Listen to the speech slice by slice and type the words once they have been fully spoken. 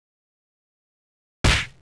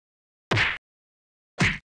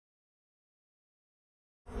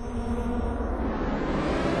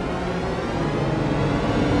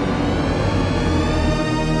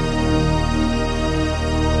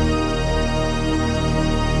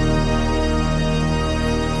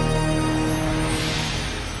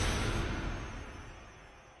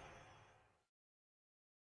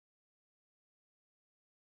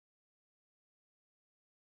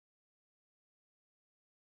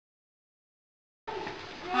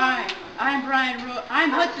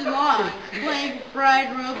I'm Hudson Long, playing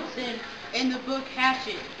Brian Robeson in the book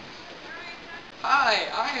Hatchet. Hi,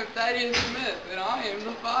 I am Thaddeus Smith, and I am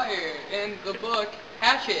the fire in the book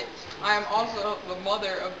Hatchet. I am also the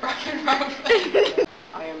mother of Brian Robeson.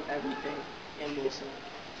 I am everything in Wilson.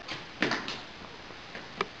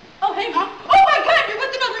 Oh, hey, Mom. Oh, my God, you're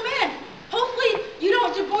with another man. Hopefully you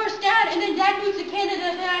don't divorce Dad, and then Dad moves to Canada,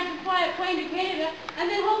 and then I can fly a plane to Canada, and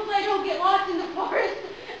then hopefully I don't get lost in the forest,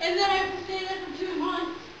 and then I have to stay there for 2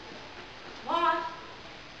 months. Lost.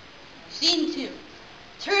 Scene 2.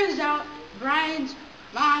 Turns out Brian's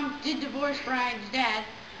mom did divorce Brian's dad,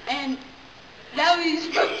 and now he's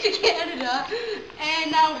moved to Canada,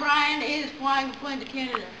 and now Brian is flying a plane to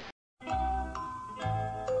Canada.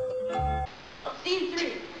 Scene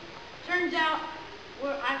 3. Turns out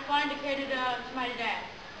I'm flying to Canada to my dad.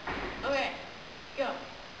 Okay, go.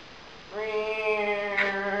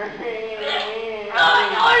 Oh,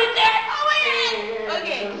 no, it's that! Oh, wait!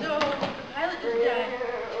 Okay, so the pilot just died.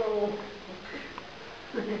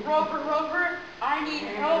 Rover, I need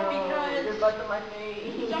help because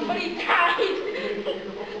somebody died.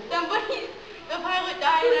 The pilot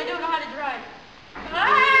died and I don't know how to drive.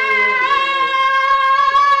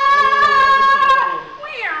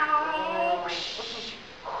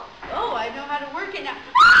 Oh, I know how to work it now.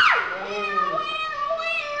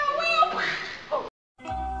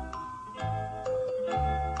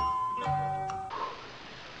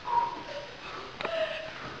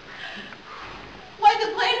 Why'd the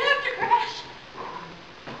plane have to crash?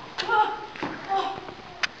 Oh,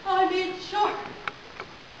 I made it short.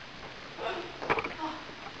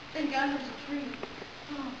 Thank God there's a tree.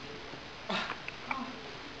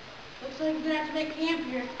 Looks like we're gonna have to make camp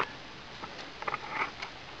here.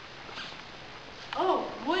 Oh,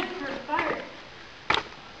 wood for the fire.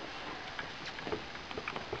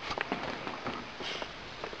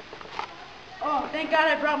 Oh, thank God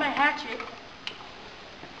I brought my hatchet.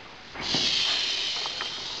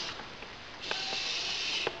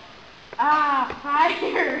 Ah,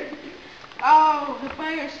 fire! Oh, the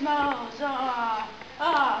fire smells.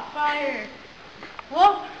 Fire.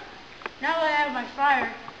 Well, now that I have my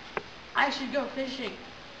fire, I should go fishing.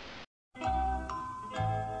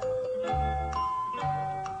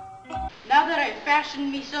 Now that I've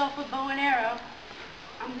fashioned myself a bow and arrow,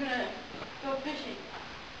 I'm gonna go fishing.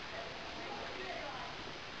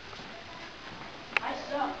 I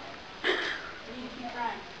suck. I need to keep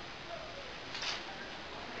trying.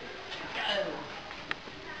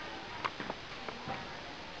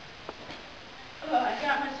 I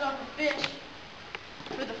got myself a fish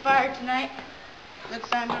for the fire tonight.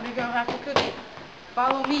 Looks like I'm gonna go have to cook it.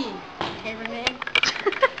 Follow me, cameraman.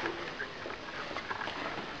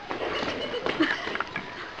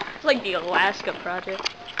 It's like the Alaska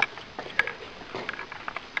project.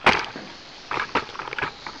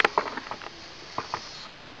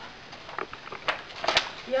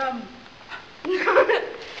 Yum.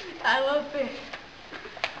 I love fish.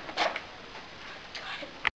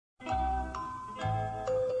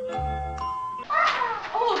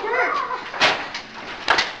 Oh, a bird!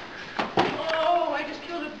 Oh, I just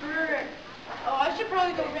killed a bird. Oh, I should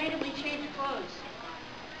probably go randomly change clothes.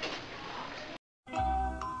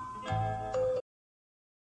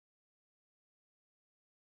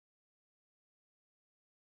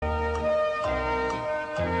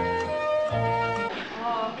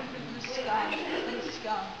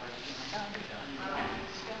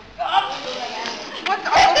 Oh, what the?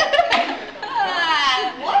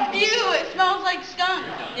 Ew, it smells like skunk.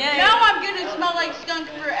 Yeah. Now I'm gonna smell like skunk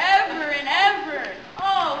forever and ever.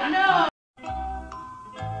 Oh no.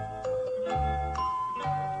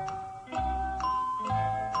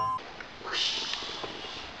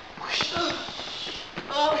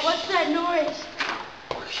 Oh, what's that noise?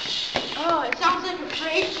 Oh, it sounds like a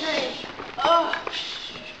freight train. Oh.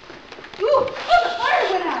 Ooh, the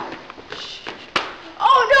fire went out.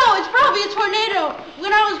 Oh no, it's probably a tornado.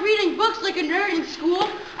 When I was reading books like a nerd in school,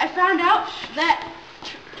 I found out that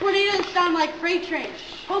tornadoes sound like freight trains.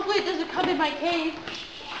 Hopefully it doesn't come in my cave.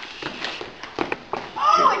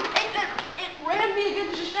 Oh, it rammed me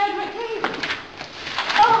against the side of my cave.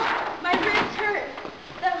 Oh, my ribs hurt.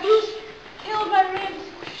 That moose killed my ribs.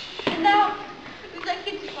 And now, I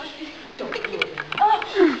can fucking... Okay.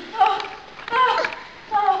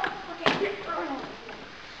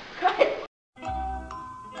 Cut.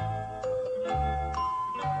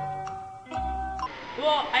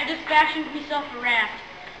 Well, I just fashioned myself a raft,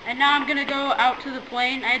 and now I'm gonna go out to the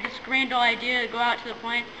plane. I had this grand old idea to go out to the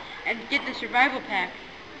plane and get the survival pack,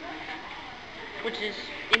 which is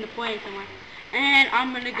in the plane somewhere. And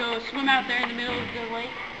I'm gonna go swim out there in the middle of the lake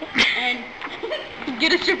and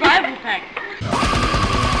get a survival pack.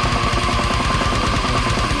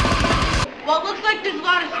 Well, it looks like there's a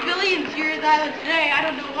lot of civilians here as I was today. I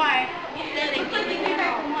don't know why. They came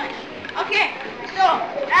back from lunch. Okay, so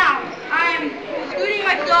now I'm scooting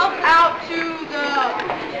myself out to the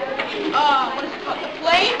what is it called? The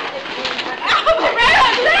plane.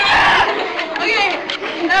 Okay,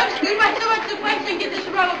 now I'm scooting myself out to the plane so I can get the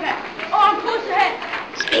survival pack. Oh, I'm close ahead.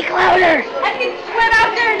 Speak louder. I can swim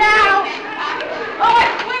out there now. Oh,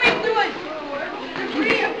 I'm swimming through a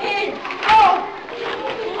debris of kids. Oh,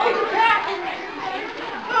 the cat.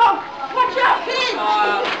 Oh, watch out, kids.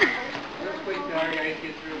 Let's wait till our guys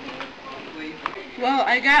get through, please. Well,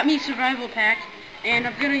 I got me survival pack, and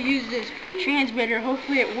I'm gonna use this transmitter.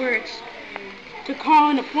 Hopefully it works to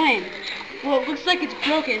call in a plane. Well, it looks like it's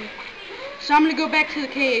broken, so I'm gonna go back to the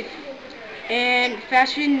cave and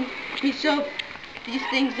fashion myself these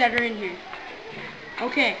things that are in here.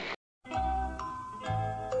 Okay.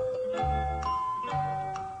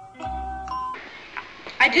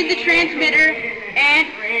 I did the transmitter, and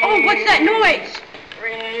oh, what's that noise?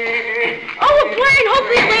 Oh, a plane!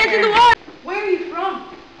 Hopefully it lands in the water. Where are you from?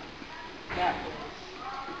 Yeah.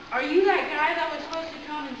 Are you that guy that was supposed to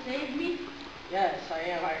come and save me? Yes, I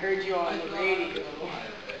am. I heard you on the radio.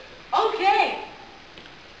 Okay.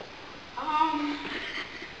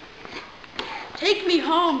 Take me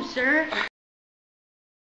home, sir.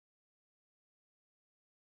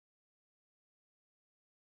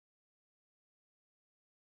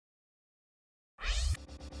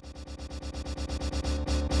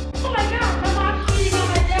 Oh my God, my mom's cheating on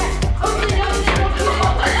my dad. Hopefully no, they won't do it.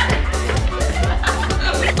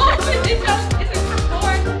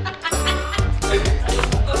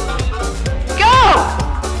 Go!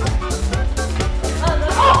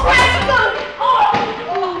 Oh, crap!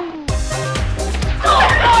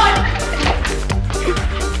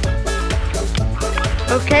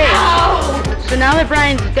 Okay, so now that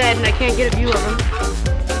Brian's dead and I can't get a view of him.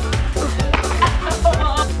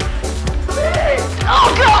 Oh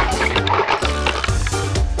God!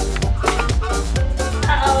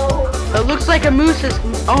 It looks like a moose has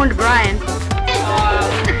owned Brian.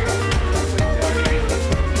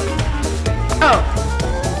 Oh.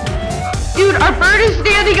 Dude, our bird is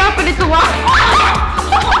standing up and it's alive.